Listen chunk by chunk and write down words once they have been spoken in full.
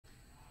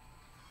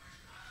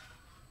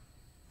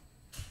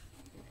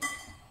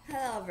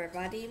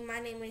everybody, my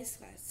name is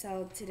Scott.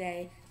 So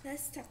today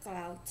let's talk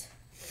about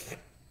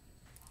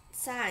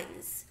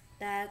signs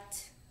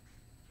that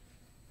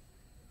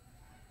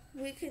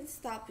we can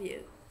stop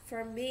you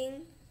from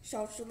being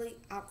socially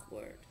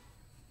awkward.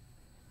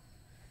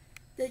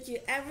 Did you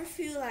ever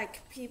feel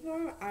like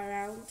people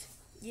around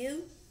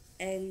you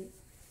and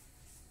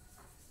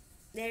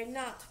they're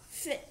not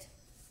fit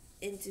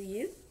into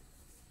you?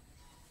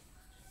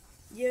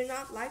 You're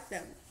not like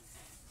them.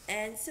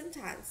 And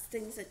sometimes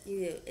things that you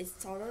do is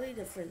totally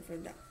different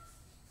from them.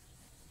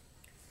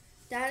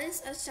 That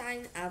is a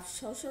sign of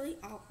socially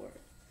awkward.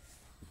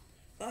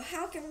 But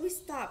how can we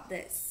stop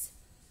this?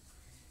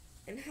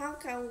 And how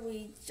can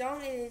we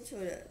join into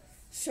the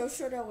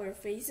social that we're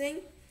facing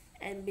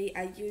and be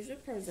a usual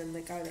person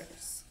like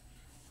others?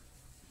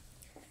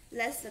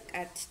 Let's look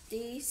at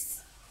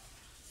these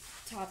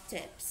top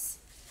tips.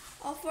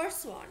 Our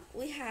first one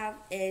we have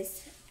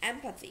is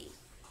empathy.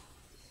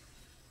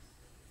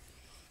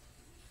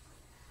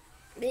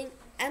 Being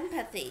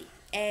empathy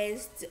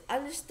is to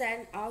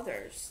understand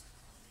others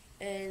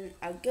in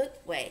a good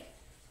way.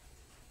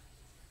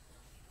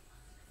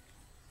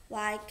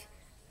 Like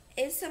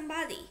if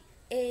somebody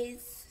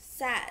is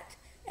sad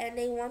and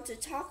they want to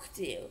talk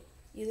to you,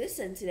 you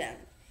listen to them.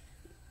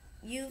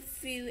 You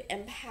feel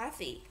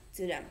empathy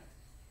to them.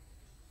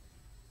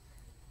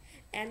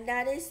 And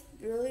that is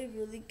really,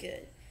 really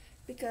good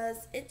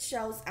because it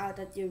shows out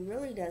that you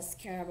really does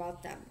care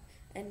about them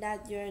and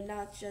that you're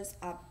not just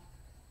a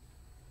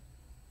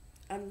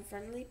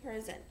unfriendly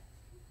person.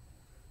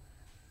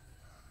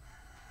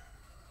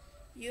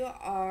 You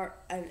are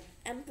an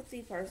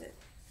empathy person.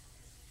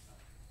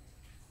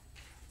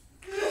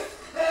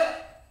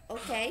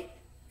 Okay,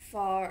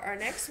 for our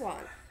next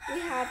one,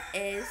 we have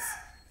is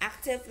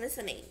active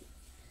listening.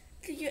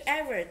 Could you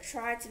ever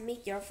try to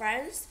meet your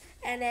friends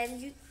and then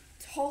you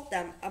told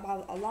them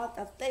about a lot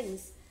of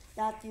things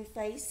that you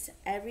face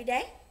every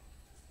day?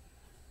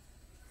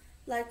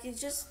 Like you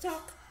just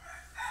talk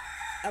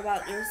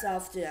about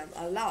yourself to them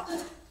a lot,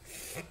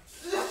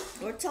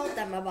 or told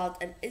them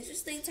about an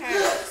interesting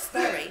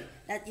story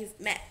that you've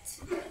met,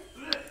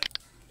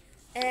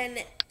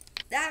 and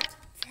that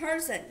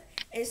person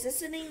is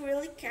listening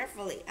really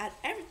carefully at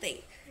everything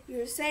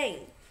you're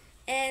saying,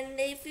 and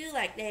they feel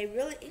like they're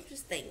really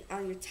interesting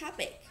on your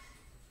topic.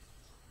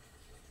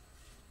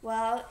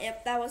 Well,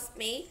 if that was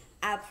me,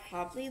 I'd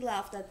probably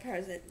love that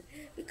person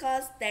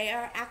because they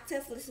are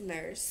active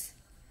listeners.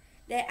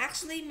 They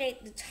actually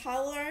make the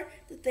teller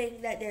to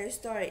think that their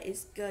story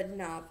is good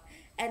enough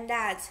and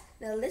that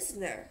the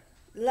listener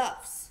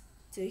loves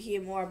to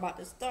hear more about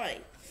the story.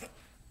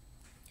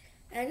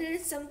 And it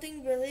is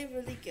something really,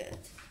 really good.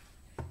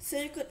 So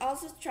you could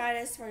also try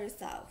this for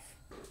yourself.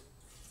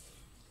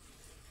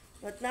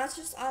 But not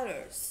just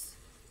others.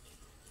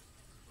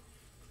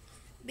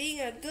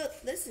 Being a good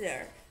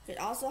listener could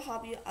also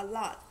help you a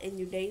lot in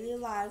your daily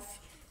life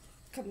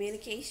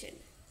communication.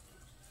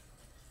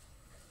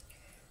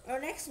 Our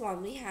next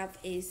one we have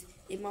is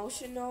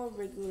emotional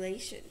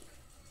regulation.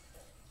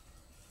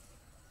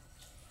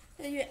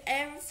 Do you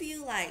ever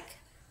feel like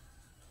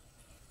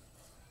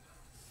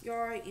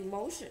your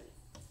emotion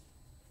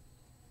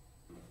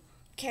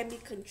can be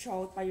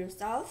controlled by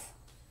yourself?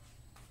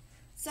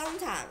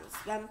 Sometimes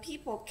when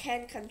people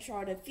can't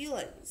control their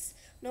feelings,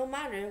 no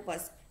matter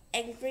what's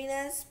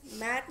angriness,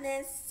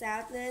 madness,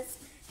 sadness,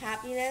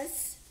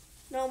 happiness,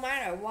 no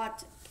matter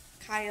what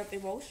kind of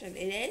emotion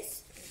it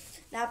is,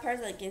 that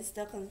person can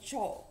still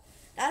control.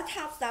 That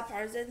helps that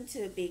person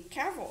to be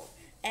careful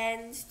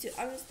and to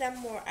understand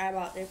more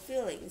about their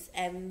feelings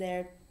and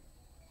their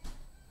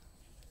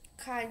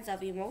kinds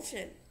of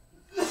emotion.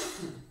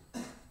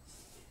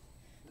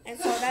 And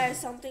so that is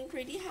something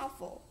pretty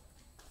helpful.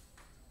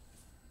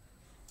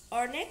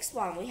 Our next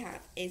one we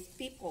have is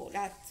people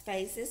that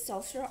faces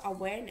social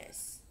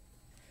awareness.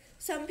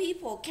 Some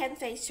people can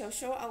face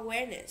social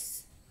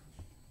awareness.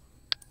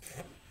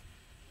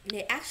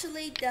 They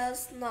actually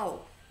does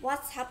know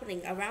what's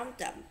happening around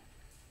them.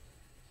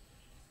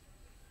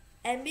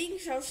 And being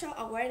social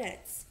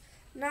awareness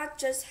not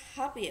just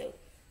help you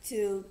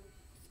to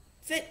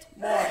fit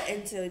more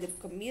into the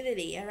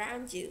community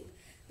around you,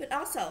 but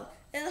also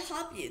it'll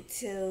help you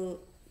to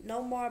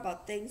know more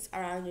about things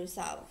around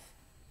yourself.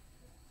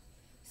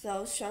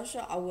 So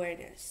social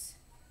awareness.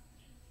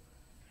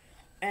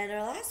 And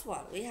our last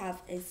one we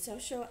have is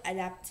social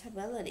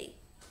adaptability.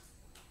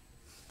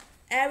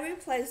 In every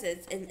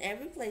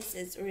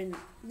places or in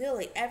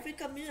nearly every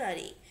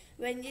community,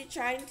 when you're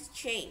trying to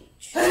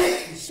change,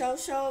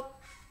 social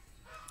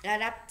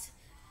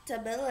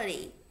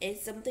adaptability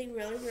is something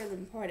really, really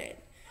important.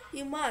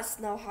 You must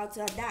know how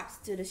to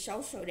adapt to the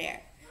social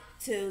there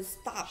to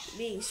stop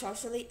being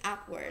socially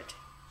awkward.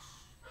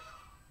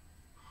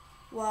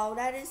 Well,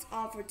 that is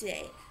all for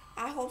today.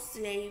 I hope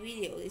today's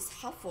video is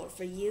helpful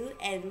for you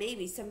and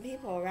maybe some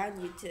people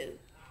around you too.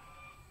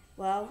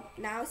 Well,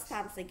 now it's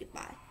time to say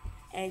goodbye.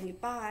 And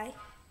goodbye.